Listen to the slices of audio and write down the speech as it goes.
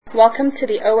Welcome to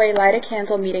the OA Light a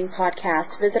Candle Meeting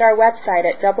podcast. Visit our website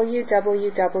at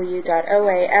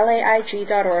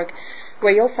www.oalaig.org,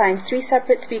 where you'll find 3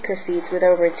 separate speaker feeds with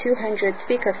over 200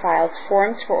 speaker files,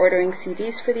 forms for ordering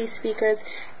CDs for these speakers,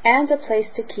 and a place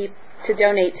to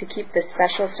donate to keep this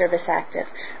special service active.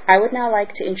 I would now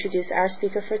like to introduce our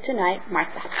speaker for tonight,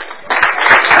 Martha.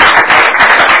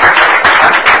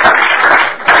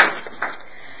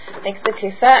 Thanks,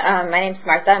 Leticia. My name's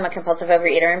Martha. I'm a compulsive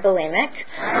overeater and bulimic.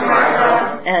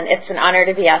 And it's an honor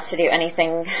to be asked to do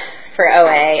anything for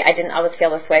OA. I didn't always feel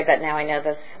this way, but now I know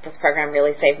this program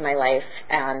really saved my life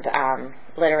and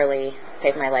literally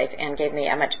saved my life and gave me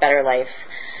a much better life.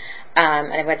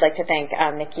 And I would like to thank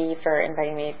Nikki for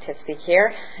inviting me to speak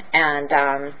here, and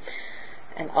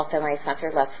also my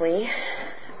sponsor, Leslie,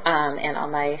 and all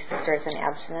my sisters in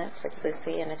abstinence, like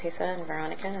Lucy and Atisa and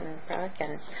Veronica and Brooke.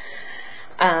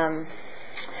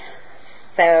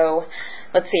 So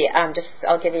let's see,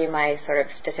 I'll give you my sort of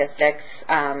statistics.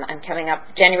 I'm coming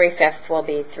up, January 5th will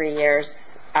be 3 years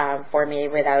for me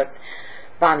without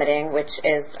vomiting, which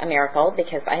is a miracle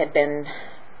because I had been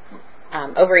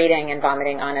overeating and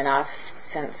vomiting on and off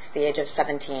since the age of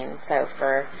 17, so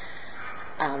for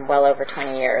well over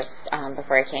 20 years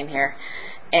before I came here.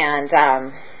 And,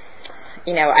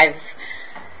 I've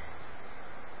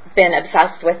been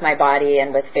obsessed with my body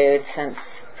and with food since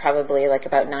probably like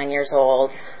about 9 years old.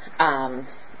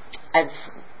 I've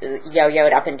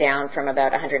yo-yoed up and down from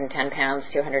about 110 pounds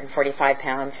to 145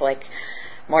 pounds, like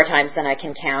more times than I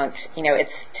can count.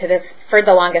 It's to this for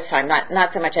the longest time,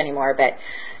 not so much anymore, but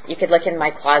you could look in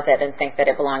my closet and think that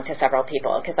it belonged to several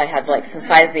people because I had like some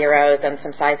size 0s and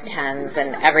some size 10s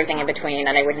and everything in between,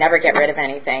 and I would never get rid of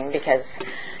anything because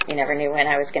you never knew when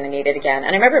I was going to need it again.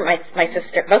 And I remember my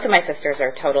sister, both of my sisters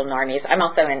are total normies. I'm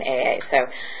also in AA,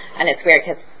 and it's weird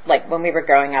because like when we were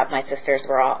growing up, my sisters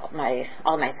were all my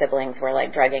siblings were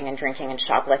like drugging and drinking and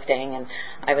shoplifting, and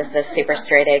I was the super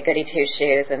straight A goody two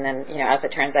shoes. And then as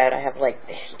it turns out, I have like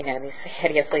this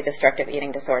hideously destructive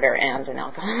eating disorder and an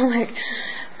alcoholic.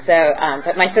 So,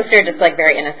 but my sister just like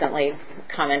very innocently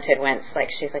commented once, like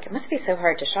she's like, it must be so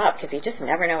hard to shop because you just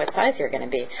never know what size you're going to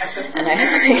be. And I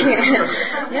was like,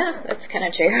 yeah, that's kind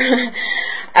of true.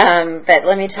 But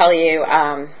let me tell you,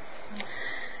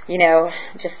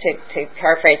 just to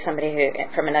paraphrase somebody who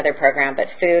from another program, but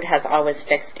food has always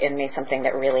fixed in me something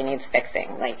that really needs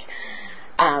fixing. Like,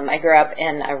 I grew up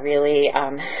in a really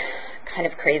kind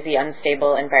of crazy,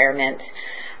 unstable environment,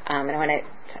 and I'm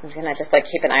going to just like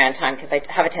keep an eye on time because I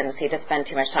have a tendency to spend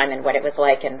too much time in what it was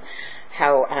like and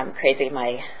how crazy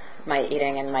my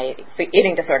eating and my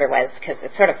eating disorder was, because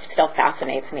it sort of still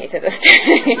fascinates me to this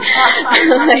day.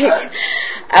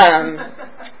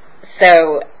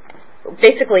 So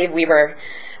basically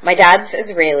my dad's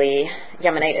Israeli,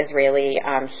 Yemenite Israeli.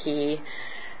 He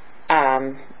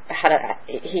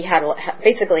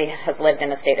basically has lived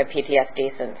in a state of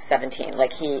PTSD since 17.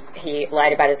 Like he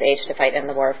lied about his age to fight in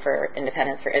the war for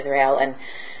independence for Israel, and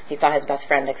he thought his best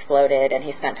friend exploded, and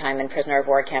he spent time in prisoner of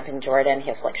war camp in Jordan. He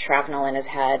has like shrapnel in his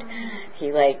head.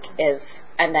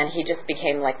 And then he just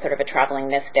became like sort of a traveling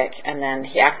mystic, and then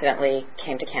he accidentally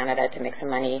came to Canada to make some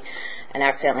money and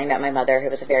accidentally met my mother, who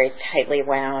was a very tightly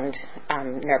wound,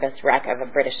 nervous wreck of a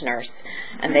British nurse.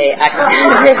 And they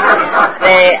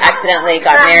accidentally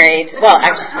got married. Well,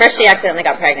 first she accidentally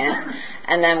got pregnant,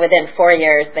 and then within 4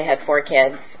 years they had 4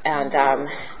 kids. And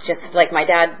just like my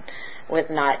dad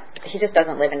he just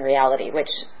doesn't live in reality,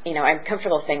 which, I'm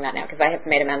comfortable saying that now because I have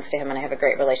made amends to him and I have a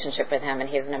great relationship with him, and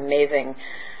he's an amazing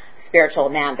spiritual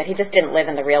man, but he just didn't live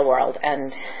in the real world,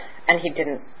 and he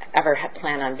didn't ever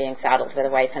plan on being saddled with a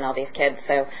wife and all these kids.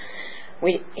 So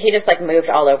he just like moved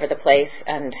all over the place,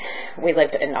 and we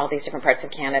lived in all these different parts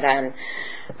of Canada, and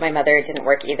my mother didn't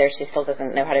work either. She still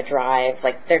doesn't know how to drive.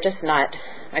 Like, they're just not,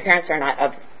 my parents are not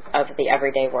of the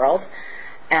everyday world,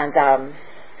 and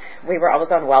we were always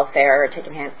on welfare or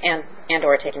taking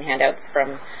handouts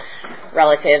from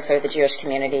relatives or the Jewish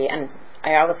community. And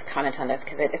I always comment on this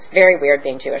because it's very weird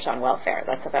being Jewish on welfare.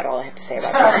 That's about all I have to say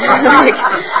about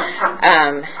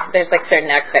that. There's like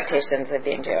certain expectations of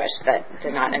being Jewish that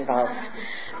do not involve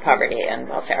poverty and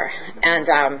welfare. And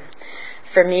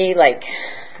for me,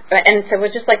 and so it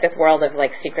was just like this world of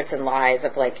like secrets and lies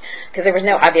of like, because there was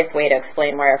no obvious way to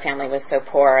explain why our family was so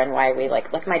poor and why we like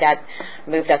my dad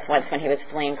moved us once when he was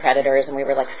fleeing creditors, and we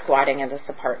were like squatting in this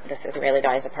Israeli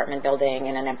guy's apartment building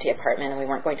in an empty apartment, and we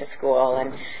weren't going to school,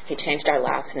 and he changed our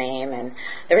last name, and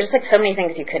there were just like so many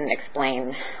things you couldn't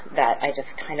explain that I just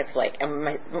kind of like,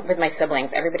 and with my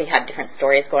siblings, everybody had different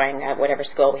stories going at whatever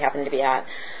school we happened to be at.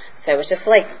 So it was just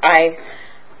like I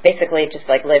basically just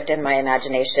like lived in my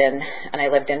imagination, and I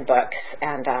lived in books,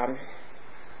 and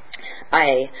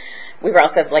we were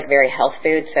also like very health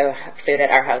food, so food at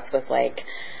our house was like,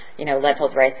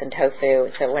 lentils, rice, and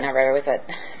tofu. So whenever I was at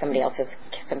some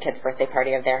kid's birthday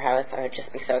party of their house, I would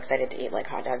just be so excited to eat like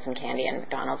hot dogs and candy and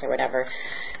McDonald's or whatever.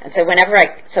 And so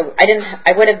I'm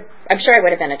sure I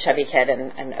would have been a chubby kid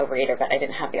and an overeater, but I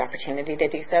didn't have the opportunity to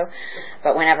do so.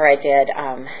 But whenever I did,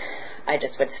 I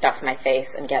just would stuff my face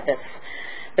and get this.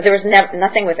 But there was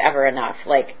nothing was ever enough.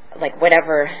 Like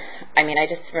whatever. I mean, I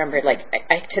just remembered, like,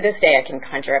 to this day I can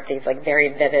conjure up these like very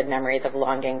vivid memories of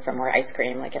longing for more ice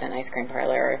cream, like at an ice cream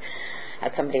parlor or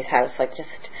at somebody's house. Like,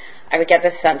 just I would get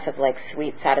this sense of like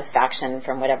sweet satisfaction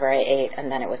from whatever I ate, and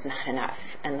then it was not enough.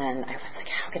 And then I was like,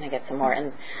 how can I get some more?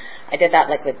 And I did that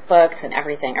like with books and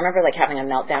everything. I remember like having a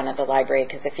meltdown at the library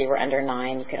because if you were under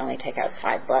 9, you could only take out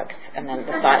 5 books. And then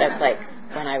the thought of like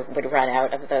when I would run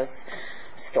out of those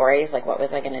stories, like what was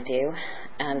I going to do?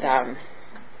 And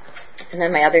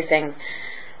then my other thing,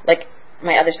 like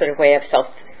my other sort of way of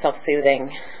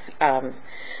self-soothing,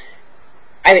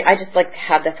 I just like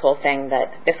had this whole thing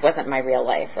that this wasn't my real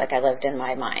life. Like I lived in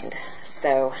my mind.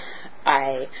 So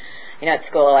at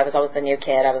school I was always the new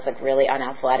kid. I was like really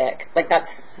unathletic. Like that's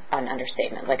an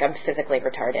understatement. Like I'm physically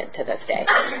retarded to this day.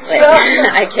 Like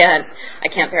I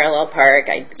can't parallel park.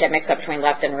 I get mixed up between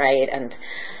left and right, and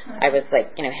I was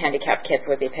like, handicapped kids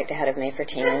would be picked ahead of me for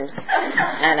teams,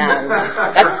 and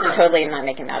that's totally not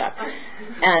making that up.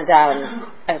 And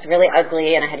I was really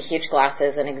ugly, and I had huge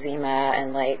glasses and eczema,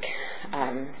 and like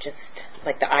just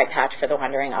like the eye patch for the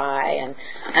wandering eye,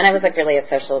 and I was like really a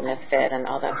social misfit and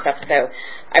all that stuff. So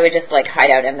I would just like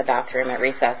hide out in the bathroom at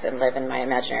recess and live in my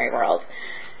imaginary world.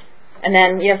 And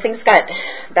then things got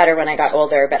better when I got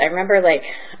older, but I remember like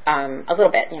a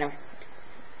little bit,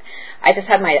 I just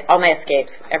had all my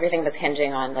escapes. Everything was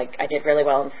hinging on, like, I did really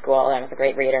well in school, and I was a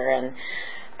great reader, and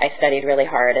I studied really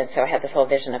hard, and so I had this whole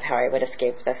vision of how I would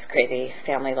escape this crazy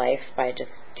family life by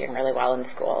just doing really well in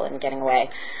school and getting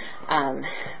away.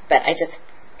 But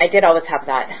I did always have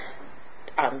that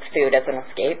food as an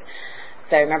escape.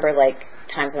 So I remember, like,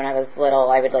 times when I was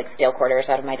little, I would, like, steal quarters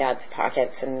out of my dad's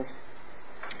pockets and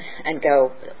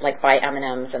go like buy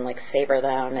M&Ms and like savor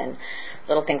them and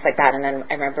little things like that. And then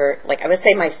I remember, like, I would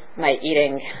say my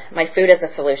food as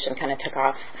a solution kind of took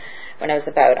off when I was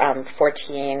about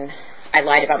 14. I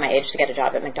lied about my age to get a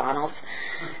job at McDonald's,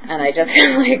 and I just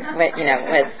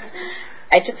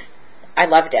I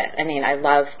loved it. I mean, I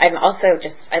loved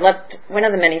one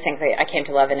of the many things I came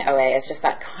to love in OA is just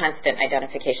that constant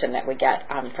identification that we get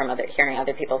from hearing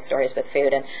other people's stories with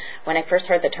food. And when I first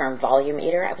heard the term volume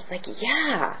eater, I was like,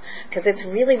 yeah, because it's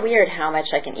really weird how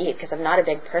much I can eat because I'm not a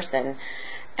big person.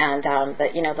 And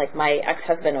but like my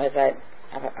ex-husband was a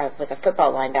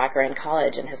football linebacker in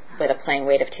college and with a playing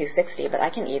weight of 260, but I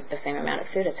can eat the same amount of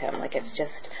food as him. Like, it's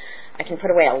just, I can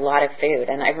put away a lot of food.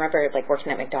 And I remember like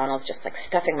working at McDonald's, just like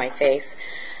stuffing my face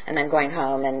and then going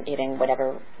home and eating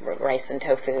whatever rice and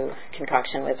tofu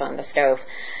concoction was on the stove.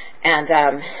 And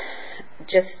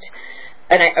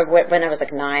when I was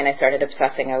like 9, I started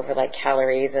obsessing over like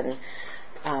calories and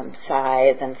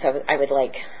size. And so I would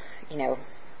like,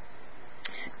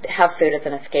 have food as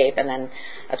an escape and then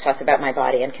obsess about my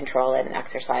body and control it and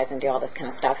exercise and do all this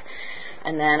kind of stuff.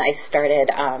 And then I started,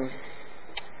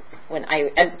 when I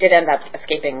did end up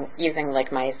escaping, using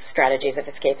like my strategies of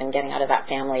escape and getting out of that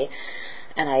family,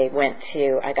 and I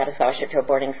got a scholarship to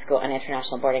an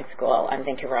international boarding school on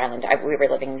Vancouver Island. We were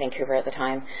living in Vancouver at the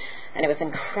time, and it was an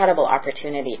incredible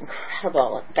opportunity,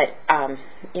 incredible. But,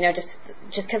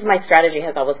 just because my strategy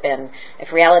has always been,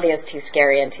 if reality is too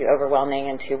scary and too overwhelming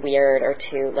and too weird or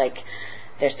too, like,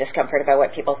 there's discomfort about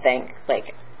what people think,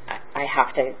 like, I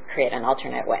have to create an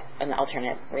alternate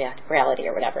reality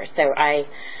or whatever. So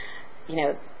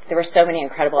there were so many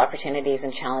incredible opportunities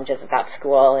and challenges at that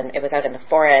school, and it was out in the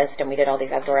forest, and we did all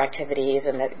these outdoor activities,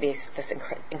 and this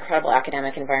incredible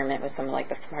academic environment with some of like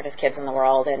the smartest kids in the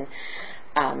world, and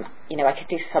I could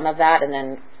do some of that,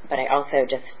 but I also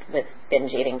just was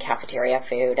binge eating cafeteria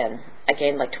food, and I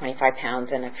gained like 25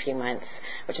 pounds in a few months,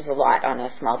 which is a lot on a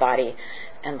small body,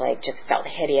 and like just felt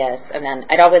hideous. And then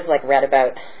I'd always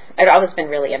been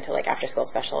really into like after school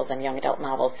specials and young adult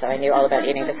novels, so I knew all about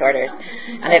eating disorders,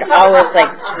 and I'd always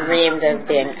like dreamed of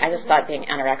I just thought being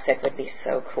anorexic would be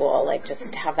so cool, like just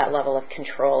to have that level of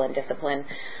control and discipline.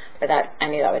 But I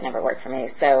knew that would never work for me.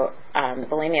 So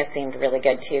bulimia seemed really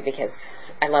good too, because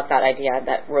I love that idea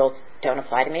that rules don't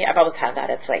apply to me. I've always had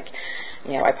that. It's like,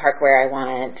 I park where I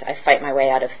want. I fight my way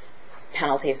out of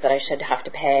penalties that I should have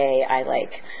to pay. I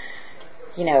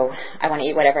you know, I want to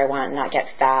eat whatever I want and not get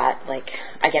fat. Like,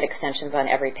 I get extensions on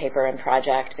every paper and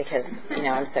project because, you know,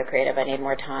 I'm so creative. I need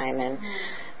more time. And,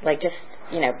 like, just,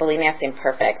 you know, bulimia seemed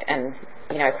perfect. And,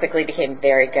 you know, I quickly became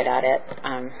very good at it.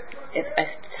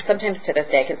 Sometimes to this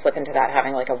day I can slip into that,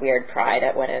 having, like, a weird pride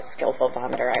at what a skillful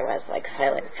vomiter I was. Like,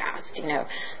 silent, fast, you know,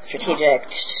 strategic,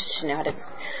 know how to,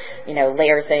 you know,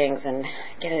 layer things and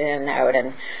get it in and out.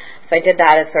 And so I did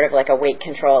that as sort of like a weight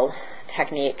control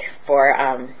technique for,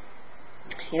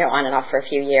 you know, on and off for a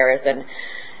few years, and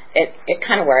it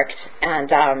kind of worked.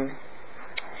 And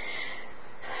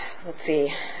let's see,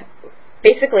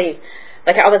 basically,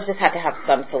 like, I always just had to have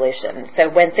some solution. So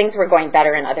when things were going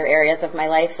better in other areas of my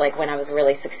life, like when I was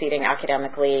really succeeding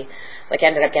academically, like I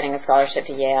ended up getting a scholarship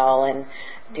to Yale and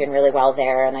doing really well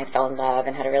there, and I fell in love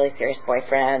and had a really serious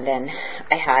boyfriend, and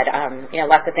I had, you know,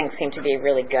 lots of things seemed to be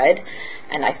really good,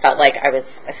 and I felt like I was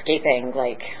escaping,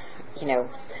 like, you know,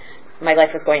 my life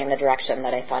was going in the direction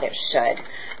that I thought it should.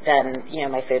 Then, you know,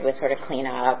 my food would sort of clean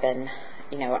up, and,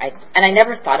 you know, I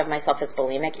never thought of myself as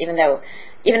bulimic, even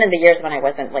in the years when I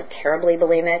wasn't, like, terribly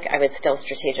bulimic, I would still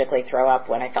strategically throw up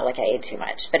when I felt like I ate too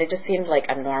much. But it just seemed like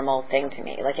a normal thing to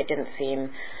me. Like, it didn't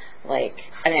seem like,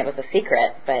 I mean, it was a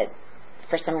secret, but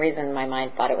for some reason my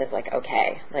mind thought it was, like,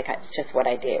 okay. Like, it's just what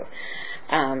I do.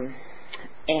 And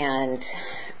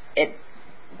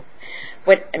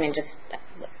just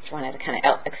wanted to kind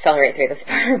of accelerate through this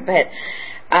part, but,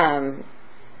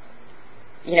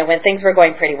 you know, when things were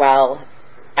going pretty well,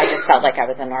 I just felt like I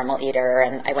was a normal eater,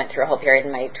 and I went through a whole period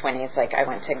in my 20s, like I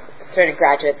went to sort of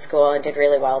graduate school and did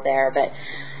really well there, but,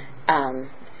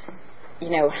 you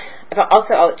know, I've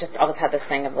also just always had this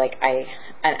thing of, like, I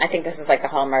think this is like the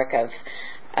hallmark of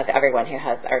everyone who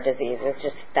has our disease, is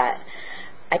just that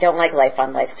I don't like life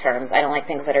on life's terms. I don't like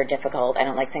things that are difficult. I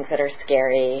don't like things that are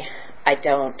scary. I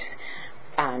don't,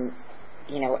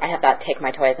 you know, I have that take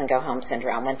my toys and go home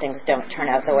syndrome. When things don't turn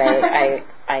out the way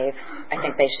I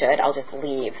think they should, I'll just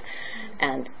leave.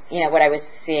 And, you know, what I was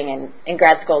seeing in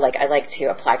grad school, like, I like to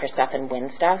apply for stuff and win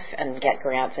stuff and get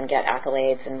grants and get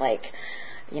accolades and, like,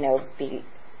 you know, be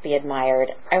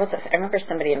admired. I remember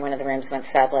somebody in one of the rooms once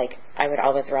said, like, I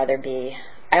always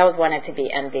wanted to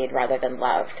be envied rather than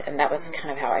loved, and that was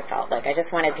kind of how I felt. Like, I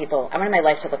wanted my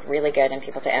life to look really good and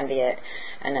people to envy it,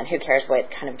 and then who cares what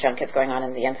kind of junk is going on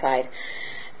in the inside.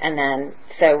 And then,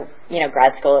 so, you know,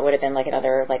 grad school, it would have been like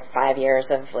another, like, 5 years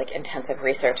of, like, intensive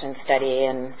research and study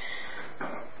and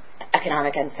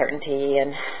economic uncertainty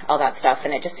and all that stuff,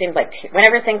 and it just seemed like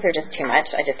whenever things are just too much,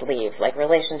 I just leave, like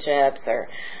relationships or,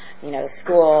 you know,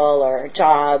 school or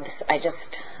jobs. I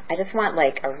just want,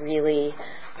 like, I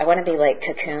want to be, like,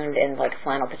 cocooned in, like,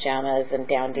 flannel pajamas and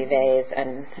down duvets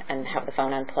and have the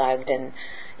phone unplugged and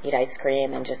eat ice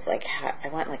cream and just, like, I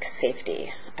want, like,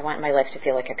 safety. I want my life to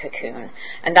feel like a cocoon.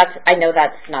 And I know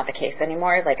that's not the case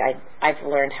anymore. Like, I've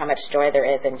learned how much joy there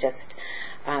is in just,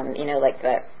 you know, like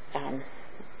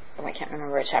I can't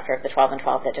remember a chapter of the 12 and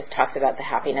 12 that just talks about the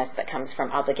happiness that comes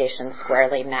from obligations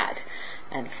squarely met,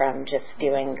 and from just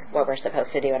doing what we're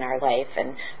supposed to do in our life,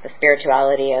 and the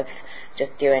spirituality of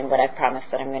just doing what I've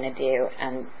promised that I'm going to do.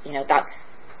 And, you know, that's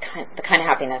the kind of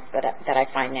happiness that I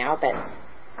find now, but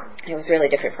it was really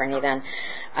different for me then.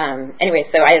 Anyway,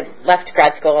 so I left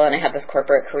grad school and I had this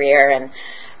corporate career,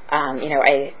 and, you know,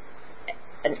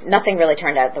 nothing really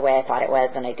turned out the way I thought it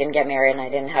was, and I didn't get married and I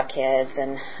didn't have kids,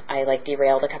 and I, like,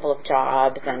 derailed a couple of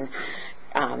jobs, and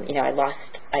you know,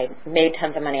 I made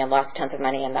tons of money and lost tons of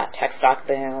money in that tech stock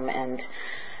boom, and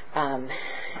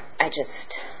I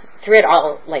just, through it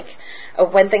all, like,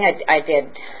 one thing I did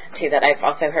too that I've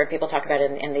also heard people talk about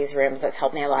in these rooms that's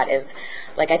helped me a lot is,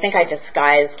 like, I think I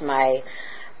disguised my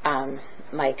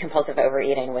my compulsive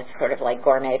overeating with sort of, like,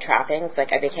 gourmet trappings.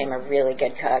 Like, I became a really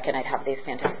good cook and I'd have these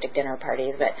fantastic dinner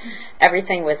parties, but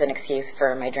everything was an excuse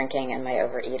for my drinking and my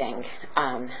overeating.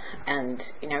 And,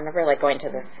 you know, I remember, like, going to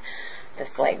this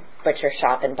like butcher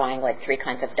shop and buying, like, 3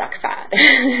 kinds of duck fat,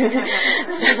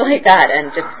 stuff like that,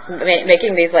 and just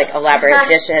making these, like, elaborate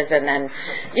dishes. And then,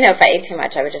 you know, if I ate too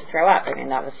much, I would just throw up. I mean,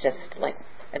 that was just, like,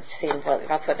 it seems like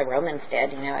that's what the Romans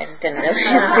did. You know, I just didn't really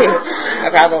see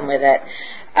a problem with it.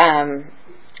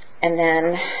 And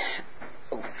then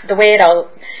the way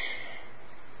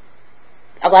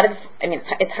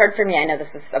it's hard for me. I know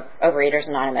this is Overeaters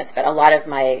Anonymous, but a lot of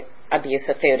my abuse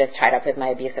of food is tied up with my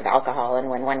abuse of alcohol, and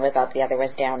when one was up, the other was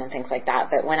down, and things like that.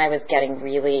 But when I was getting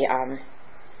really,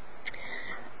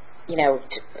 you know,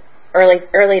 early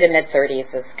to mid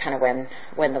 30s is kind of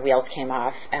when the wheels came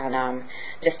off. And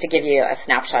just to give you a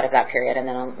snapshot of that period, and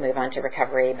then I'll move on to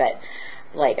recovery. But,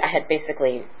 like, I had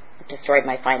basically destroyed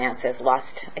my finances.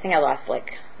 I think I lost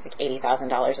like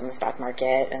 $80,000 in the stock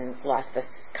market, and lost this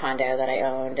condo that I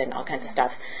owned and all kinds of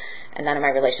stuff. And none of my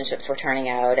relationships were turning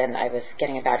out, and I was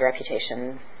getting a bad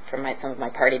reputation for some of my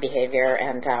party behavior,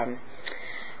 and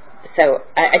so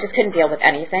I just couldn't deal with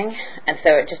anything. And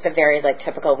so just a very like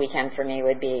typical weekend for me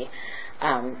would be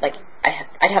like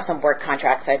I'd have some work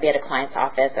contracts, so I'd be at a client's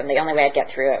office, and the only way I'd get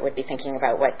through it would be thinking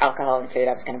about what alcohol and food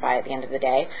I was going to buy at the end of the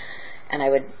day. And I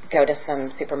would go to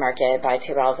some supermarket, buy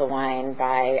 2 bottles of wine,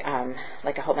 buy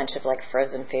like a whole bunch of like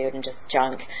frozen food and just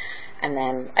junk. And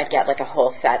then I'd get like a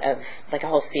whole set of, like a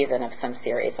whole season of some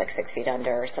series, like 6 Feet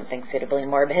Under or something suitably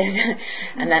morbid.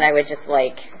 And then I would just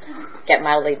like get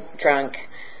mildly drunk,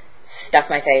 stuff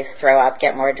my face, throw up,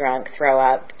 get more drunk, throw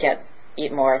up,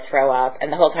 eat more, throw up.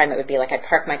 And the whole time it would be like I'd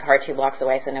park my car 2 blocks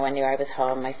away so no one knew I was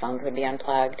home. My phones would be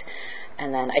unplugged.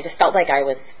 And then I just felt like I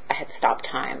had stopped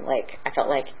time. Like I felt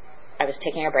like I was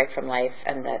taking a break from life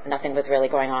and that nothing was really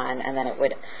going on, and then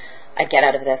I'd get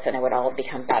out of this and it would all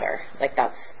become better. Like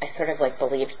I sort of like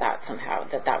believed that somehow,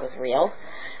 that was real.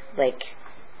 Like,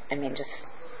 I mean, just,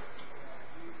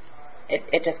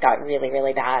 it just got really,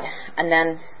 really bad. And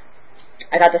then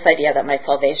I got this idea that my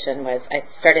salvation was, I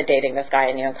started dating this guy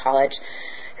I knew in college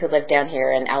who lived down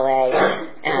here in LA,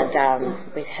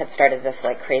 and we had started this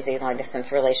like crazy long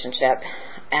distance relationship,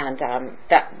 and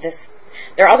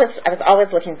I was always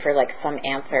looking for like some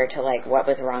answer to like what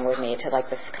was wrong with me, to like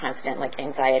this constant like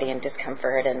anxiety and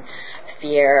discomfort and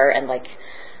fear, and like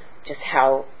just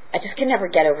how I just could never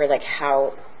get over like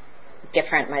how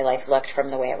different my life looked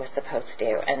from the way it was supposed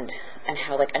to, and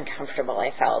how like uncomfortable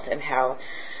I felt, and how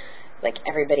like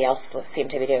everybody else seemed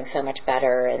to be doing so much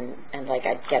better, and like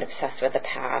I'd get obsessed with the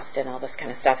past and all this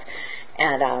kind of stuff.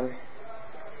 And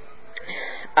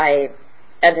I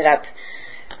ended up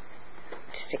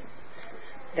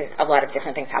a lot of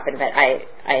different things happened, but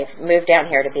I moved down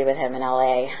here to be with him in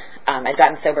LA. I'd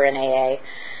gotten sober in AA,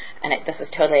 and this was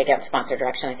totally against sponsor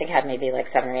direction. I think I had maybe like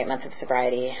 7 or 8 months of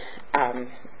sobriety,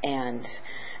 and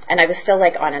I was still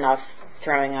like on and off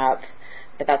throwing up,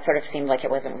 but that sort of seemed like it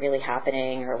wasn't really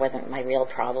happening, or wasn't my real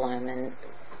problem, and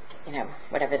you know,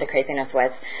 whatever the craziness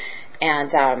was.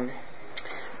 And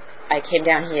I came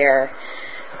down here.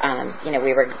 You know,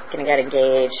 we were going to get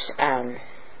engaged.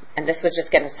 And this was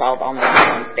just going to solve all my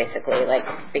problems, basically, like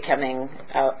becoming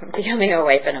a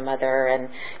wife and a mother. And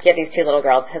he had these 2 little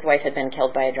girls. His wife had been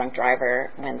killed by a drunk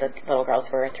driver when the little girls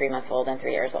were 3 months old and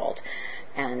 3 years old.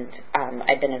 And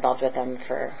I'd been involved with them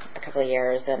for a couple of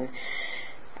years. And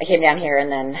I came down here, and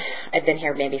then I'd been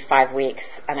here maybe 5 weeks,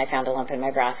 and I found a lump in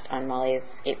my breast on Molly's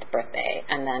 8th birthday.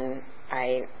 And then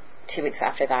 2 weeks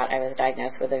after that, I was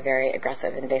diagnosed with a very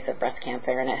aggressive invasive breast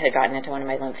cancer, and it had gotten into one of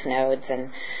my lymph nodes,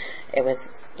 and it was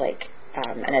like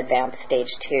an advanced stage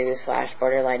 2 /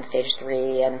 borderline stage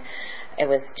 3, and it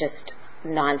was just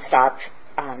nonstop,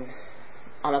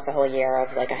 almost a whole year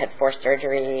of like, I had 4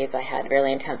 surgeries, I had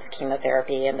really intense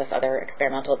chemotherapy and this other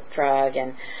experimental drug,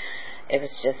 and it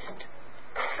was just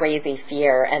crazy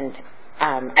fear. And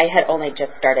I had only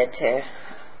just started to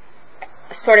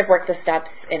sort of work the steps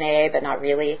in AA, but not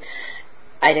really.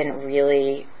 I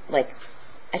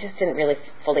just didn't really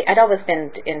fully. I'd always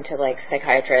been into like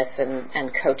psychiatrists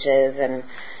and coaches and,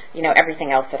 you know,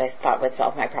 everything else that I thought would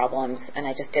solve my problems, and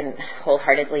I just didn't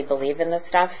wholeheartedly believe in this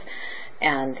stuff.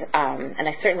 And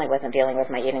I certainly wasn't dealing with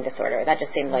my eating disorder. That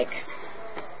just seemed like,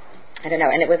 I don't know.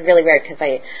 And it was really weird because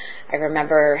I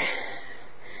remember,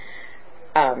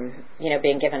 you know,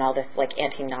 being given all this like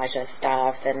anti-nausea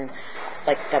stuff, and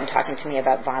like them talking to me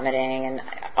about vomiting and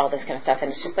all this kind of stuff,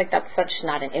 and it's just like, that's such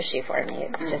not an issue for me.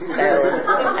 It's just so,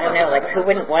 I don't know, like who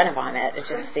wouldn't want to vomit? It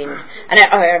just seemed, and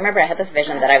I remember I had this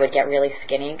vision that I would get really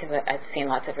skinny, because I'd seen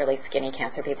lots of really skinny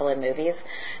cancer people in movies,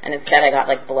 and instead I got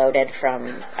like bloated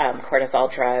from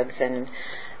cortisol drugs and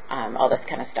all this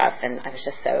kind of stuff, and I was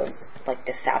just so like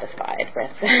dissatisfied with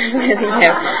you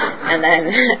know. And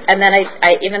then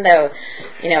I even though,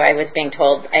 you know, I was being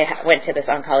told, I went to this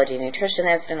oncology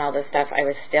nutritionist and all this stuff, I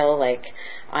was still like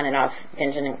on and off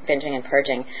binging and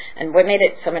purging. And what made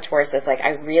it so much worse is like,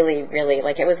 I really, really,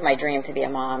 like, it was my dream to be a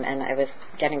mom, and I was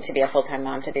getting to be a full-time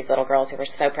mom to these little girls who were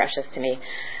so precious to me.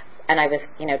 And I was,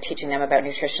 you know, teaching them about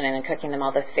nutrition and cooking them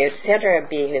all this food. Sandra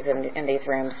B., who's in these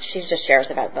rooms, she just shares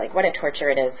about like what a torture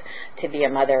it is to be a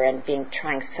mother and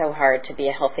trying so hard to be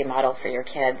a healthy model for your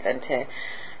kids and to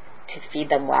feed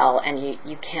them well, and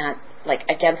you can't, like,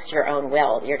 against your own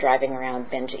will, you're driving around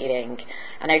binge eating.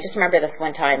 And I just remember this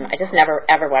one time, I just never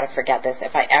ever want to forget this.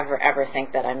 If I ever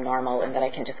think that I'm normal and that I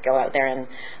can just go out there and,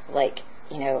 like,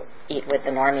 you know, eat with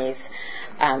the normies,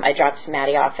 I dropped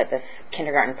Maddie off at this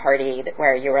kindergarten party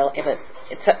where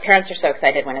parents are so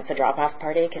excited when it's a drop-off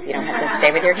party because you don't have to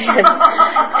stay with your kids.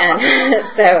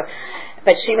 And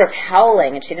but she was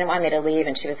howling, and she didn't want me to leave,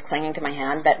 and she was clinging to my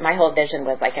hand. But my whole vision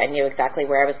was like I knew exactly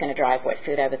where I was going to drive, what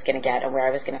food I was going to get, and where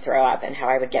I was going to throw up, and how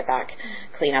I would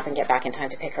clean up and get back in time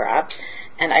to pick her up.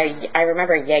 And I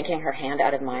remember yanking her hand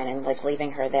out of mine and like leaving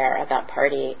her there at that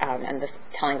party, and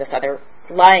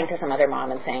lying to some other mom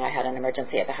and saying I had an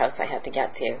emergency at the house I had to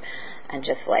get to, and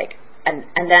just like. And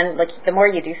then like the more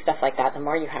you do stuff like that, the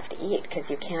more you have to eat because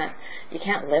you can't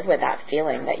live with that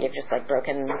feeling that you've just like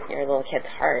broken your little kid's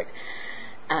heart.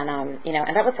 And,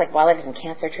 and that was like while I was in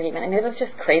cancer treatment. I mean, it was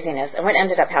just craziness. And what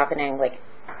ended up happening, like,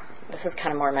 this is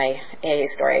kind of more my AA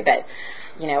story, but,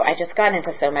 I just got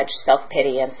into so much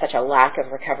self-pity and such a lack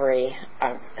of recovery,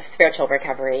 spiritual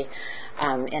recovery,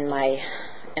 in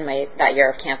that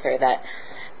year of cancer that,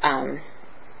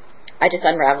 I just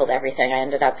unraveled everything. I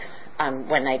ended up,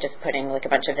 one night just putting like a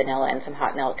bunch of vanilla in some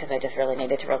hot milk because I just really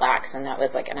needed to relax, and that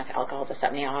was like enough alcohol to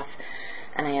set me off.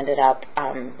 And I ended up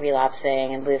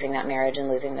relapsing and losing that marriage and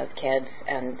losing those kids.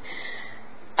 And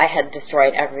I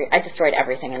destroyed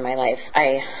everything in my life.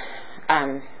 I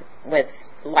was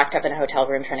locked up in a hotel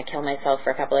room trying to kill myself for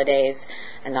a couple of days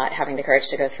and not having the courage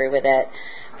to go through with it.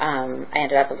 I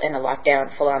ended up in a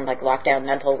full-on lockdown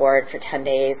mental ward for 10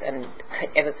 days, and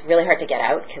it was really hard to get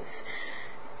out because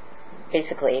I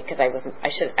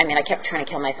kept trying to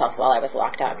kill myself while I was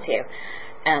locked up too.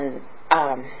 And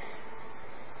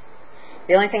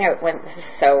the only thing this is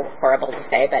so horrible to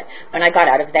say, but when I got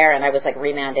out of there and I was like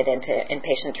remanded into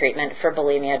inpatient treatment for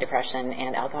bulimia, depression,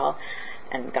 and alcohol,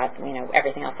 and got,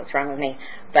 everything else that's wrong with me.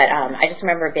 But I just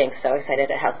remember being so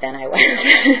excited at how thin I was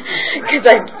because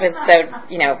I was so,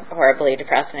 horribly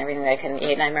depressed and everything that I couldn't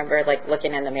eat. And I remember like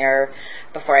looking in the mirror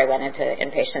before I went into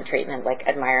inpatient treatment, like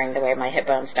admiring the way my hip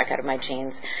bone stuck out of my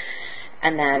jeans.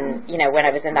 And then, when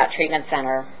I was in that treatment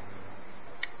center,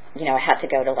 I had to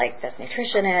go to like this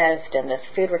nutritionist and this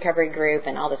food recovery group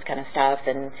and all this kind of stuff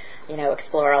and,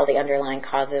 explore all the underlying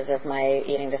causes of my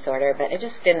eating disorder. But it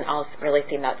just didn't all really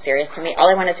seem that serious to me. All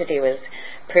I wanted to do was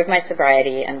prove my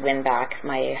sobriety and win back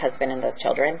my husband and those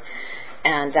children.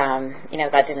 And,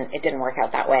 it didn't work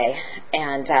out that way.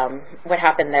 And what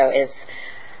happened though is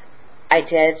I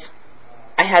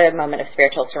had a moment of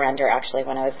spiritual surrender actually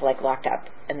when I was like locked up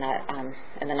in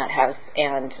the nut house,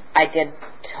 and I did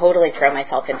totally throw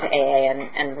myself into AA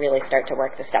and really start to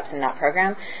work the steps in that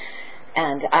program.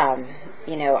 And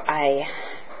I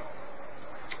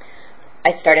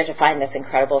started to find this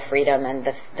incredible freedom, and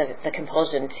the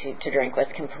compulsion to drink was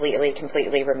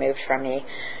completely removed from me,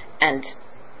 and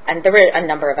there were a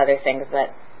number of other things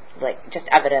that like just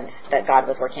evidence that God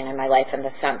was working in my life in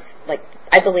the sense, like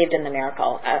I believed in the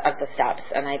miracle of the steps,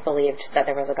 and I believed that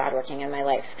there was a God working in my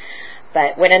life.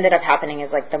 But what ended up happening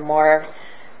is like the more,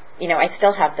 I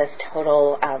still have this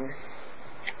total,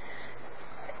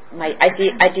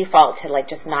 I default to like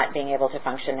just not being able to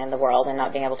function in the world and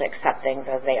not being able to accept things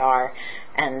as they are.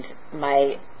 And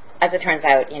as it turns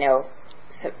out,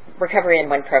 recovery in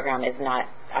one program is not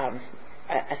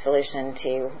a solution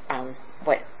to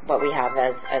what we have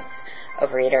as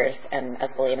overeaters and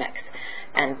as bulimics.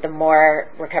 And the more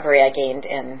recovery I gained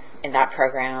in that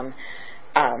program,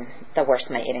 the worse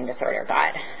my eating disorder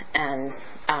got. And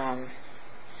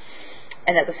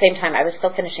at the same time, I was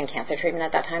still finishing cancer treatment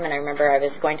at that time, and I remember I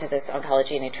was going to this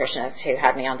oncology nutritionist who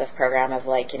had me on this program of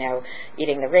like,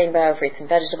 eating the rainbow, fruits and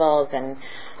vegetables, and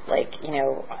like,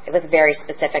 it was very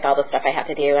specific, all the stuff I had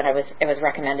to do, and it was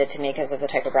recommended to me because of the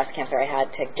type of breast cancer I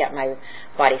had to get my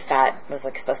body fat was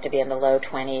like supposed to be in the low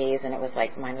 20s, and it was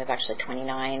like mine was actually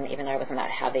 29, even though I wasn't that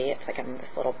heavy. It's like I'm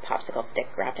this little popsicle stick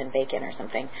wrapped in bacon or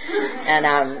something. And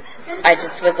I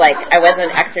just was like, I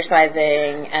wasn't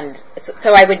exercising, and so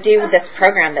I would do this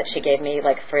program that she gave me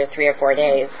like for 3 or 4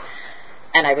 days,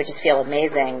 and I would just feel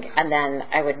amazing, and then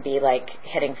I would be like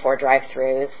hitting 4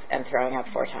 drive-thrus and throwing up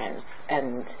 4 times.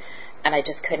 And I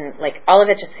just couldn't, like, all of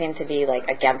it just seemed to be, like,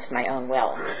 against my own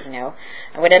will, And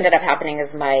what ended up happening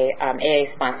is my AA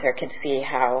sponsor could see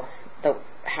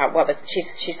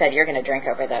she said, you're going to drink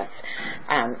over this.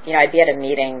 I'd be at a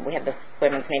meeting. We have this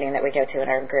women's meeting that we go to in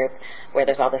our group where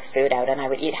there's all this food out, and I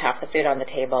would eat half the food on the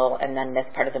table and then miss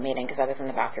part of the meeting because I was in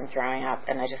the bathroom throwing up,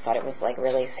 and I just thought it was, like,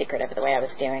 really secretive the way I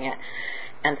was doing it.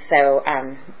 And so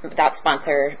that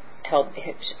sponsor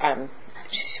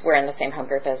we're in the same home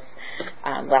group as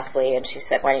Leslie, and she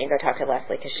said, why don't you go talk to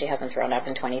Leslie because she hasn't thrown up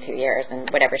in 22 years, and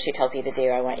whatever she tells you to do,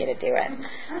 I want you to do it.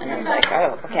 And I was like,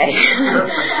 oh, okay.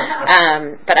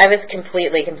 But I was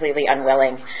completely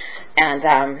unwilling, and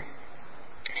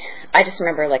I just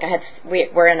remember, like,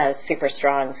 we're in a super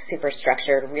strong, super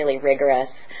structured, really rigorous,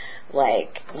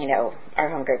 like, our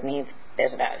home group means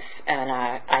business. And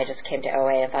I just came to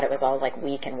OA and thought it was all like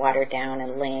weak and watered down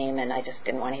and lame, and I just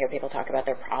didn't want to hear people talk about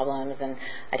their problems, and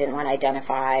I didn't want to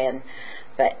identify.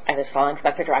 But I was following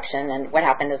Spencer direction, and what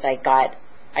happened is I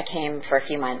came for a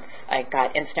few months. I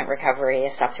got instant recovery.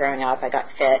 I stopped throwing up. I got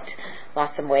fit,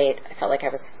 lost some weight. I felt like I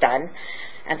was done.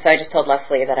 And so I just told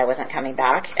Leslie that I wasn't coming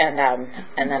back. And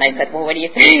then I said, well, what do you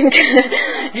think?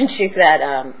 And she said,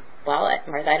 well,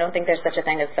 Martha, I don't think there's such a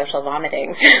thing as social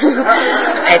vomiting.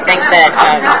 I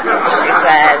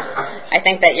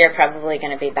think that you're probably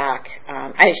going to be back.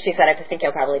 She said, I think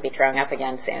you'll probably be throwing up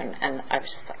again soon. And I was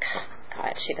just like, oh,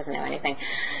 God, she doesn't know anything.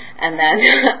 And then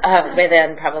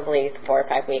within probably 4 or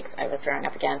 5 weeks, I was throwing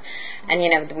up again.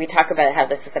 And, we talk about how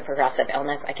this is a progressive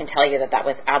illness. I can tell you that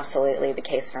was absolutely the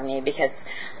case for me, because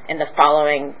in the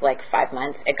following, 5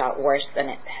 months, it got worse than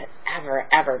it has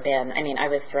ever been. I mean, I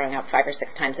was throwing up 5 or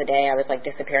 6 times a day. I was,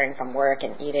 disappearing from work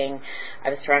and eating. I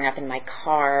was throwing up in my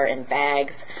car in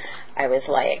bags. I was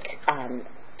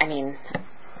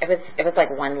it was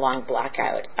like one long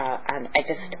blackout, and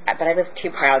but I was too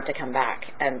proud to come back,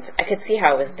 and I could see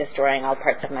how it was destroying all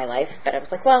parts of my life, but I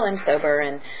was like, well, I'm sober,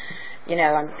 and,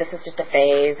 this is just a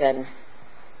phase, and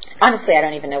honestly, I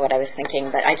don't even know what I was thinking,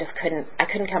 but I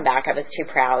couldn't come back. I was too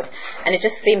proud, and it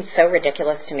just seemed so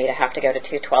ridiculous to me to have to go to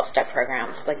 2 12-step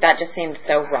programs. That just seemed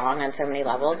so wrong on so many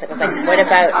levels. It was like, what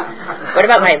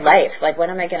about my life? When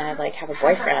am I going to, have a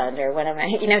boyfriend, or what am I,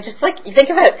 you think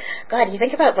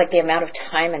about the amount of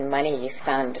time and money you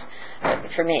spend,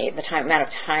 for me, amount of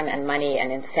time and money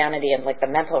and insanity and, the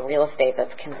mental real estate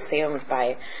that's consumed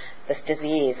by this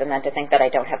disease, and then to think that I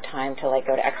don't have time to,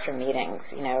 go to extra meetings,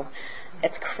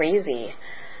 It's crazy.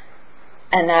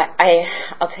 And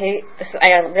I'll tell you, I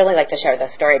really like to share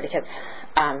this story because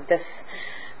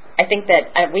I think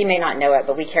that we may not know it,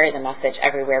 but we carry the message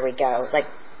everywhere we go,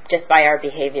 just by our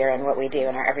behavior and what we do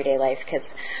in our everyday life. Because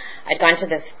I'd gone to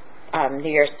this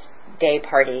New Year's Day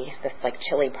party, this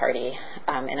chili party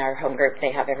in our home group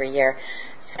they have every year,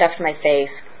 stuffed my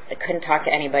face. I couldn't talk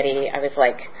to anybody. I was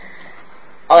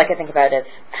all I could think about is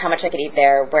how much I could eat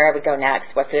there, where I would go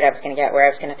next, what food I was going to get, where I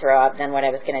was going to throw up, then what I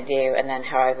was going to do, and then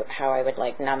how I would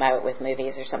numb out with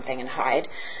movies or something and hide.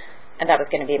 And that was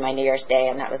going to be my New Year's Day,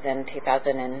 and that was in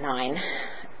 2009.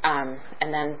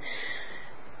 And then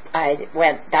I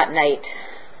went that night.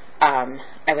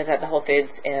 I was at the Whole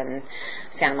Foods in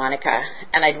Santa Monica,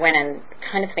 and I'd went in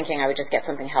kind of thinking I would just get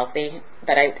something healthy,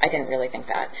 but I didn't really think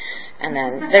that. And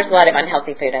then there's a lot of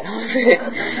unhealthy food at Whole Foods.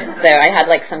 So I had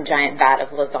some giant vat of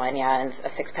lasagna and a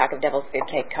 6-pack of Devil's Food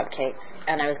Cake cupcakes,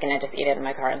 and I was going to just eat it in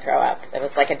my car and throw up. It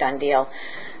was a done deal.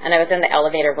 And I was in the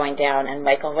elevator going down, and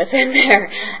Michael was in there,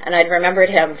 and I'd remembered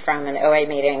him from an OA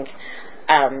meeting.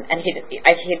 And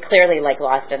he'd clearly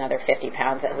lost another 50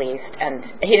 pounds at least, and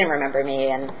he didn't remember me,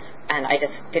 and I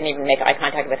just didn't even make eye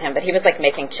contact with him, but he was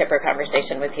making chipper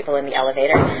conversation with people in the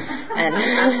elevator, and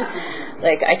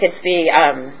I could see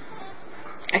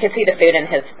the food in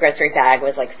his grocery bag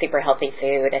was super healthy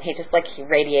food, and he just he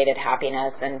radiated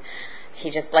happiness, and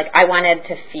he just I wanted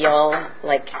to feel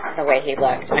the way he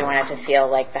looked. I wanted to feel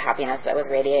the happiness that was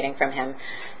radiating from him.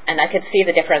 And I could see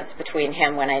the difference between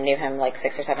him when I knew him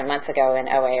 6 or 7 months ago in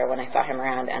OA, or when I saw him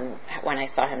around, and when I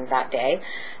saw him that day.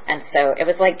 And so it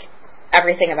was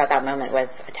everything about that moment was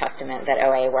a testament that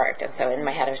OA worked. And so in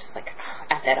my head I was just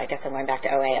F it, I guess I'm going back to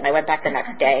OA. And I went back the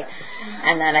next day.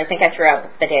 And then I think I threw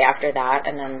up the day after that.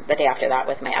 And then the day after that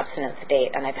was my abstinence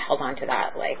date. And I've held on to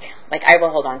that. I will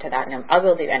hold on to that. And I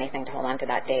will do anything to hold on to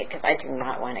that date, because I do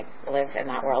not want to live in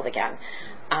that world again.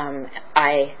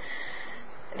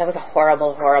 That was a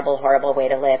horrible, horrible, horrible way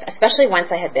to live, especially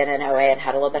once I had been in OA and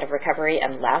had a little bit of recovery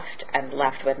and left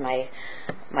with my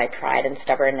pride and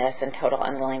stubbornness and total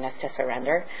unwillingness to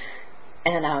surrender.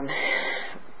 And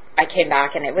I came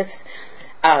back, and it was,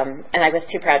 and I was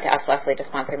too proud to ask Leslie to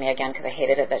sponsor me again, because I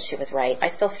hated it that she was right.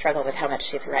 I still struggle with how much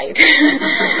she's right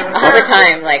all the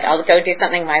time. I'll go do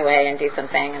something my way and do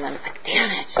something, and then I'm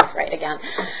damn it, she's right again.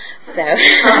 So,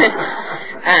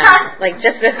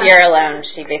 just this year alone,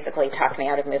 she basically talked me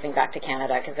out of moving back to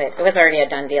Canada, because it was already a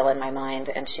done deal in my mind,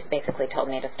 and she basically told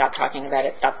me to stop talking about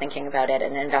it, stop thinking about it,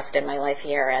 and invest in my life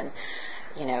here. And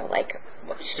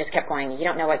she just kept going, you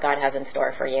don't know what God has in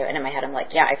store for you. And in my head I'm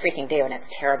yeah, I freaking do, and it's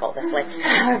terrible. This life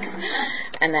sucks.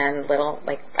 And then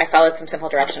I followed some simple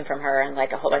direction from her, and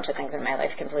a whole bunch of things in my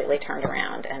life completely turned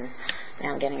around. And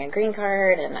now I'm getting a green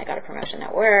card, and I got a promotion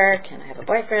at work, and I have a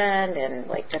boyfriend, and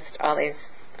just all these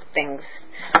things.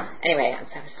 Anyway, and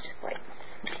so I was just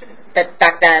but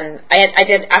back then, I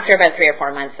did, after about 3 or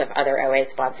 4 months of other OA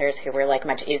sponsors who were like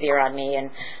much easier on me and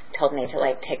told me to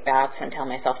like take baths and tell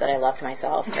myself that I loved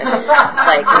myself. And,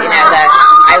 like,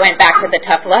 I went back to the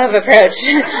tough love approach,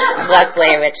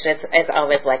 Leslie, which is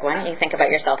always like, why don't you think about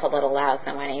yourself a little less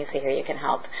and why don't you see who you can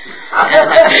help?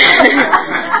 And,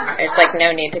 there's like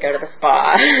no need to go to the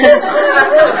spa.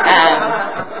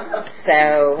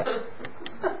 So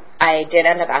I did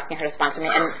end up asking her to sponsor me,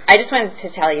 and I just wanted to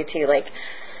tell you too, like,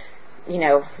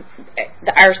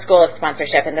 our school of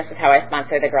sponsorship, and this is how I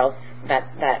sponsor the girls that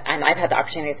I've had the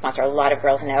opportunity to sponsor a lot of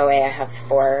girls in OA. I have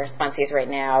 4 sponsees right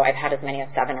now. I've had as many as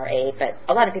 7 or 8, but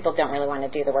a lot of people don't really want to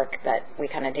do the work that we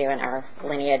kind of do in our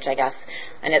lineage, I guess.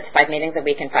 And it's 5 meetings a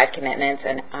week and 5 commitments,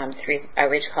 and 3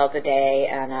 outreach calls a day,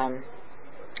 and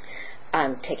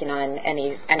taking on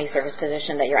any service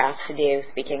position that you're asked to do,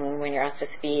 speaking when you're asked to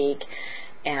speak.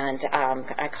 And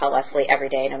I call Leslie every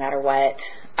day, no matter what,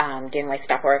 doing my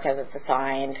step work as it's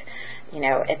assigned.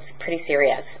 It's pretty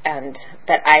serious. And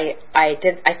that I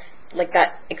like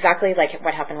that, exactly like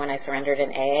what happened when I surrendered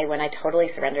in AA. When I totally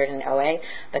surrendered in OA,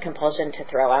 the compulsion to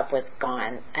throw up was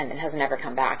gone, and it has never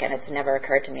come back, and it's never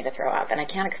occurred to me to throw up. And I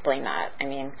can't explain that. I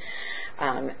mean,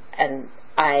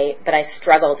 but I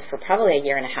struggled for probably a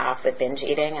year and a half with binge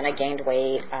eating, and I gained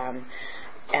weight.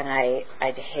 And I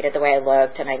hated the way I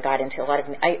looked, and I got into a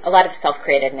lot of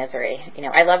self-created misery.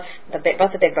 I love both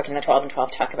the Big Book and the 12 and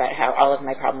 12 talk about how all of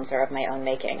my problems are of my own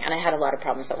making, and I had a lot of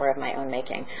problems that were of my own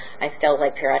making. I still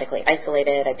periodically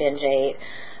isolated. I binge ate.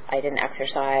 I didn't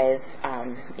exercise.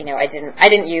 I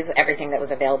didn't use everything that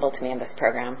was available to me in this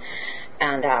program.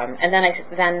 And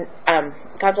then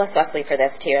God bless Leslie for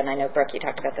this too, and I know Brooke, you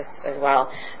talked about this as well.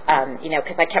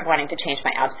 Because I kept wanting to change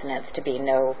my abstinence to be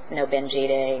no binge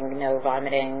eating, no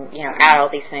vomiting, add all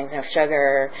these things, no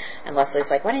sugar. And Leslie's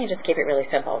like, why don't you just keep it really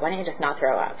simple? Why don't you just not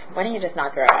throw up? Why don't you just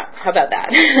not throw up? How about that?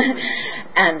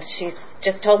 And she's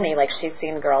just told me, like, she's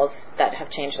seen girls that have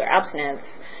changed their abstinence.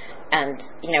 And,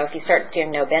 if you start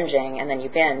doing no binging and then you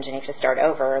binge and you have to start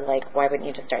over, like, why wouldn't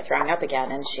you just start throwing up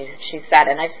again? And she said,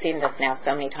 and I've seen this now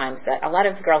so many times, that a lot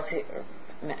of girls,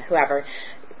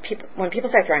 when people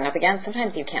start throwing up again,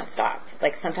 sometimes you can't stop.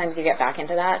 Like, sometimes you get back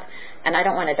into that, and I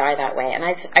don't want to die that way. And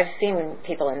I've seen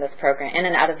people in this program, in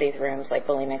and out of these rooms, like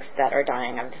bulimics that are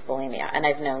dying of bulimia, and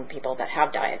I've known people that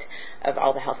have died of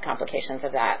all the health complications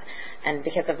of that. And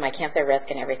because of my cancer risk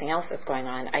and everything else that's going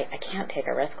on, I can't take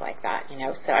a risk like that,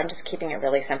 So I'm just keeping it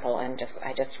really simple, and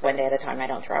I just one day at a time, I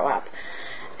don't throw up.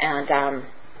 And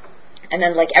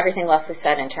then, like, everything Leslie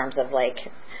said in terms of, like,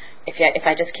 if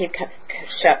I just keep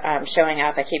showing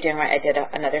up, I keep doing what I did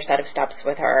another set of steps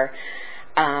with her.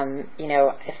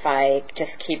 If I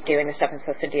just keep doing the stuff I'm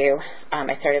supposed to do,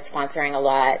 I started sponsoring a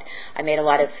lot. I made a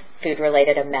lot of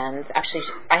food-related amends. Actually,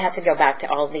 I had to go back to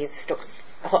all these stores.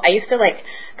 I used to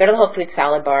go to the Whole Foods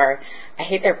salad bar. I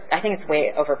think it's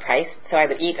way overpriced, so I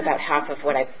would eat about half of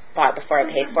what I bought before I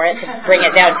paid for it to bring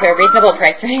it down to a reasonable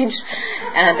price range.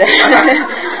 And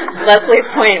Leslie's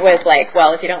point was like,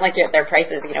 well, if you don't like their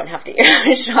prices, you don't have to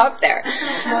shop there.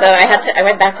 So I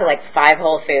went back to 5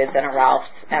 Whole Foods and a Ralph's,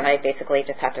 and I basically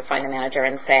just had to find a manager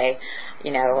and say,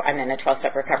 I'm in a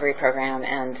 12-step recovery program,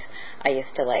 and I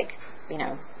used to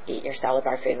eat your salad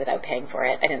bar food without paying for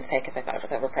it. I didn't say because I thought it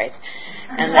was overpriced.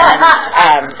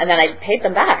 And then I paid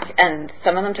them back, and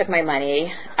some of them took my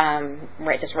money,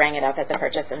 just rang it up as a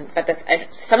purchase. But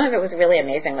some of it was really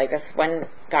amazing. Like this one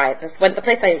guy, the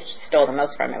place I stole the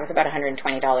most from, it was about $120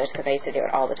 because I used to do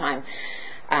it all the time.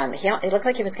 He looked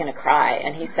like he was going to cry,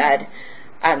 and he said,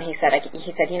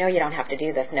 you don't have to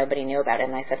do this. Nobody knew about it.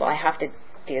 And I said, well, I have to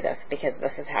do this because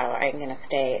this is how I'm going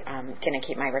to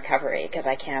keep my recovery, because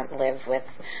I can't live with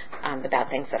the bad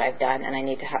things that I've done, and I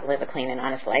need to live a clean and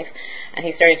honest life. And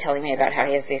he started telling me about how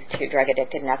he has these 2 drug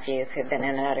addicted nephews who've been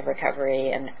in and out of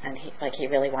recovery, and he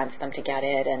really wants them to get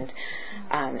it. And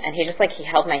he just he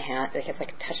held my hand, he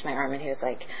touched my arm, and he was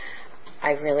like,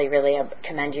 I really, really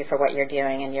commend you for what you're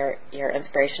doing, and you're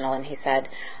inspirational. And he said,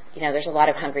 there's a lot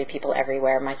of hungry people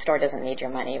everywhere. My store doesn't need your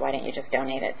money. Why don't you just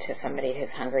donate it to somebody who's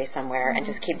hungry somewhere, and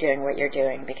just keep doing what you're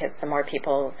doing, because the more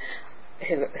people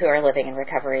who are living in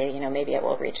recovery, maybe it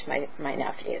will reach my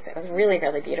nephews. It was really,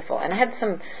 really beautiful. And I had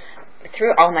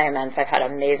through all my amends, I've had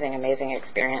amazing, amazing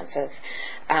experiences.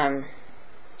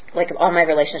 All my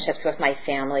relationships with my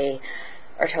family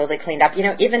are totally cleaned up.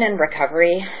 Even in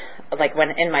recovery,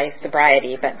 when in my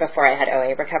sobriety, but before I had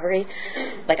OA recovery,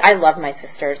 I love my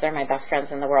sisters. They're my best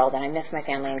friends in the world, and I miss my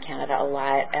family in Canada a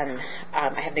lot. And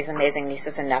I have these amazing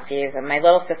nieces and nephews. And my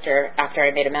little sister, after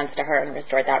I made amends to her and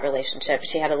restored that relationship,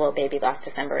 she had a little baby last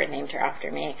December and named her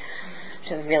after me.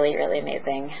 which was really, really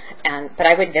amazing. But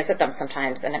I would visit them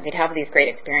sometimes, and we'd have these great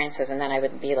experiences, and then I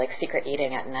would be like secret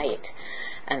eating at night,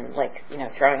 and like,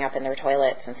 throwing up in their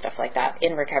toilets and stuff like that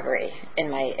in recovery, in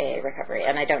my AA recovery.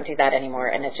 And I don't do that anymore.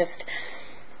 And I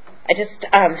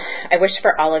wish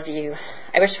for all of you,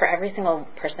 I wish for every single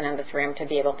person in this room to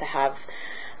be able to have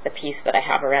the peace that I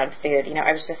have around food.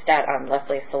 I was just at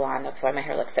Leslie's salon. That's why my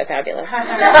hair looks so fabulous.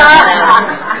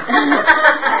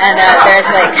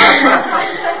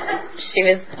 She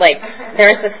was like,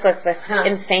 there was this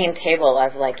insane table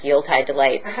of like Yuletide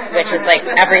delights, which is like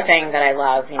everything that I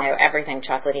love, everything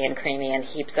chocolatey and creamy and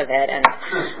heaps of it. And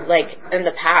like in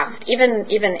the past, even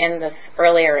in this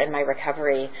earlier in my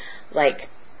recovery, like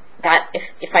that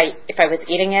if I was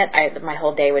eating it, my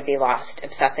whole day would be lost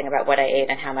obsessing about what I ate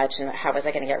and how much and how was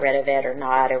I going to get rid of it or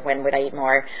not, or when would I eat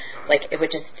more. Like it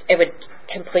would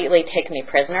completely take me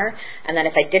prisoner, and then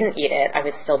if I didn't eat it, I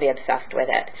would still be obsessed with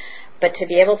it. But to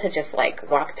be able to just like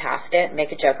walk past it,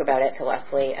 make a joke about it to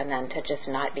Leslie, and then to just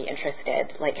not be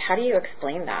interested, like how do you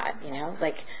explain that?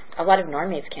 Like a lot of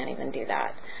normies can't even do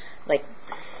that. Like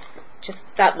just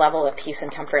that level of peace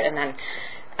and comfort. And then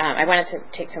I wanted to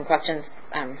take some questions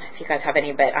if you guys have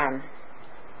any, but I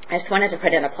just wanted to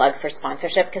put in a plug for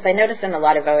sponsorship, because I notice in a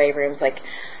lot of OA rooms, like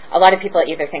a lot of people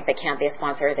either think they can't be a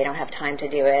sponsor, or they don't have time to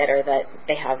do it, or that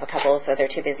they have a couple so they're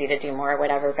too busy to do more or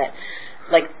whatever. But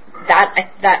like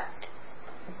that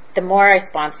the more I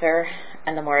sponsor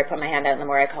and the more I put my hand out and the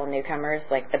more I call newcomers,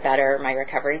 like the better my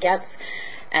recovery gets.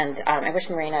 And I wish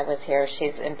Marina was here.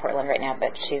 She's in Portland right now,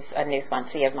 but she's a new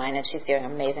sponsee of mine, and she's doing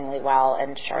amazingly well.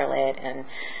 And Charlotte and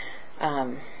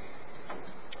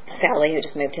Sally, who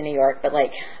just moved to New York. But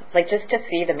like just to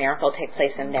see the miracle take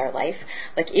place in their life.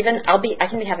 Like even I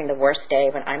can be having the worst day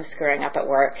when I'm screwing up at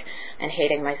work and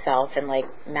hating myself and like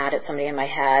mad at somebody in my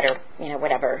head or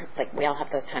whatever. Like we all have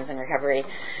those times in recovery.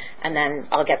 And then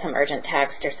I'll get some urgent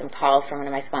text or some call from one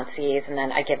of my sponsees, and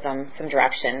then I give them some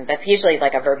direction. That's usually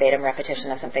like a verbatim repetition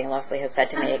of something Leslie has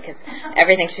said to me, because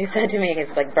everything she said to me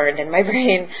is like burned in my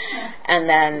brain. And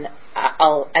then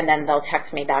they'll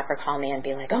text me back or call me and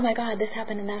be like, oh my God, this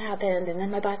happened and that happened, and then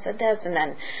my boss said this, and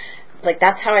then like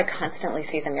that's how I constantly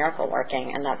see the miracle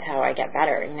working, and that's how I get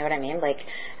better. You know what I mean? Like,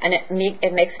 and it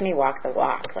makes me walk the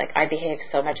walk. Like I behave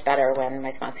so much better when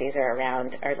my sponsees are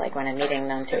around, or like when I'm meeting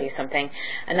them to do something.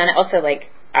 And then also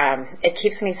like it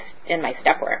keeps me in my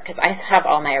step work, because I have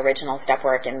all my original step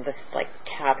work in this like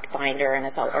tabbed binder, and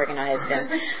it's all organized, and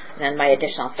then my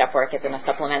additional step work is in a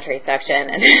supplementary section,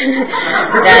 and then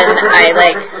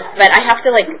but I have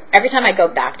to like every time I go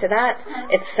back to that,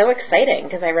 it's so exciting,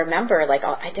 because I remember like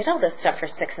I did all this stuff for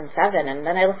 6 and 7, and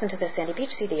then I listened to the Sandy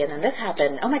Beach CD, and then this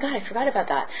happened. Oh my God, I forgot about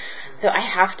that. So I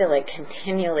have to like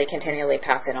continually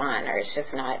pass it on, or it's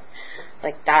just not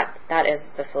like that is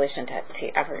the solution to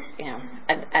ever,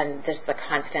 and just the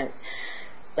constant,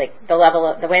 like the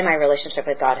way my relationship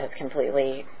with God has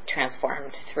completely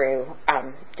transformed through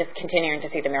just continuing to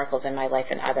see the miracles in my life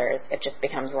and others. It just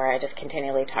becomes where I just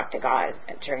continually talk to God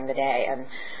during the day, and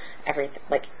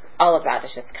all of that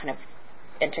is just kind of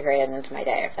integrated into my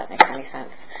day, if that makes any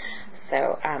sense.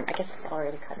 So I guess it's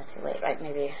already kind of too late, right?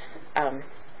 Maybe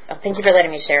thank you for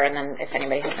letting me share, and then if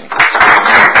anybody has any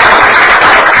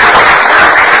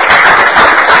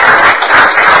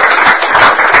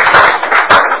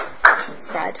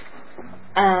Brad.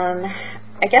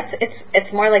 I guess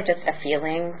it's more like just a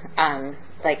feeling.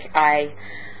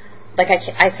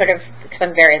 I sort of, because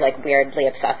I'm very like weirdly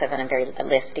obsessive, and I'm very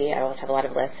listy. I always have a lot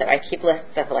of lists, so I keep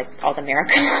lists of like all the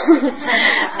miracles,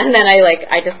 and then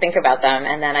I just think about them,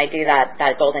 and then I do that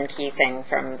golden key thing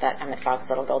from that Emmett Fox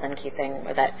little golden key thing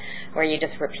where you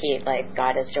just repeat like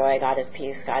God is joy, God is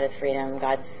peace, God is freedom,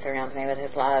 God surrounds me with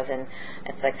His love, and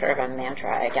it's like sort of a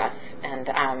mantra, I guess, and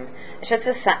it's just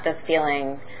this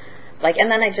feeling. Like,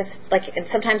 and then I just, like, and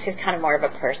sometimes he's kind of more of a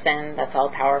person that's all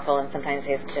powerful, and sometimes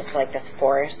he's just like this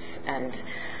force, and,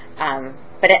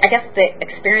 but I guess the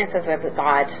experiences with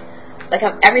God, like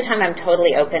every time I'm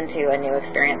totally open to a new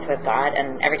experience with God,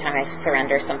 and every time I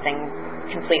surrender something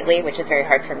completely, which is very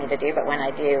hard for me to do, but when I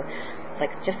do,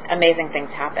 like, just amazing things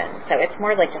happen. So it's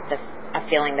more like just a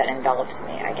feeling that envelops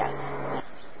me, I guess.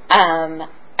 I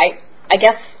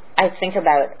guess I just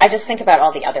think about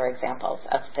all the other examples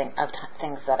of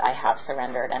things that I have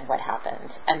surrendered and what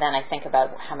happened, and then I think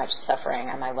about how much suffering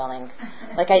am I willing.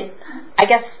 Like I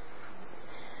guess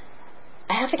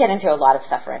I have to get into a lot of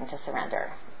suffering to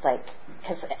surrender, like,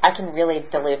 because I can really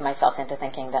delude myself into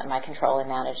thinking that my control and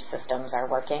manage systems are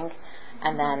working,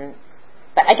 and then.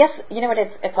 But I guess you know what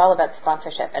it's all about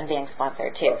sponsorship and being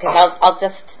sponsored too, because I'll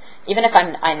just. Even if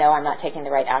I know I'm not taking the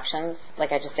right actions,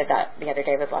 like I just did that the other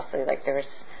day with Leslie, like there was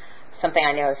something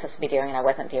I knew I was supposed to be doing and I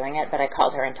wasn't doing it, but I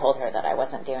called her and told her that I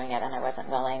wasn't doing it and I wasn't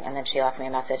willing, and then she left me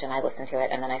a message and I listened to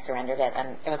it and then I surrendered it,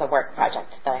 and it was a work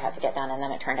project that I had to get done, and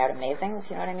then it turned out amazing, do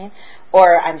you know what I mean?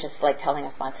 Or I'm just like telling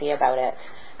a sponsee about it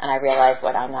and I realize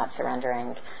what I'm not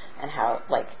surrendering and how,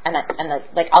 like,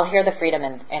 like I'll hear the freedom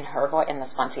in her voice, in the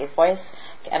sponsee's voice,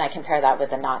 and I compare that with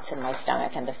the knots in my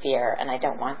stomach and the fear, and I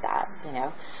don't want that, you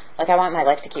know? Like, I want my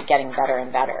life to keep getting better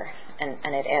and better, and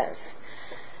it is.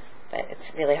 But it's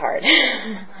really hard.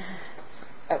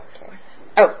 Okay.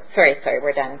 Oh, sorry,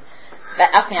 we're done.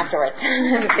 Ask me afterwards.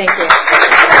 Thank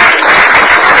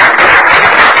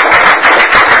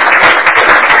you.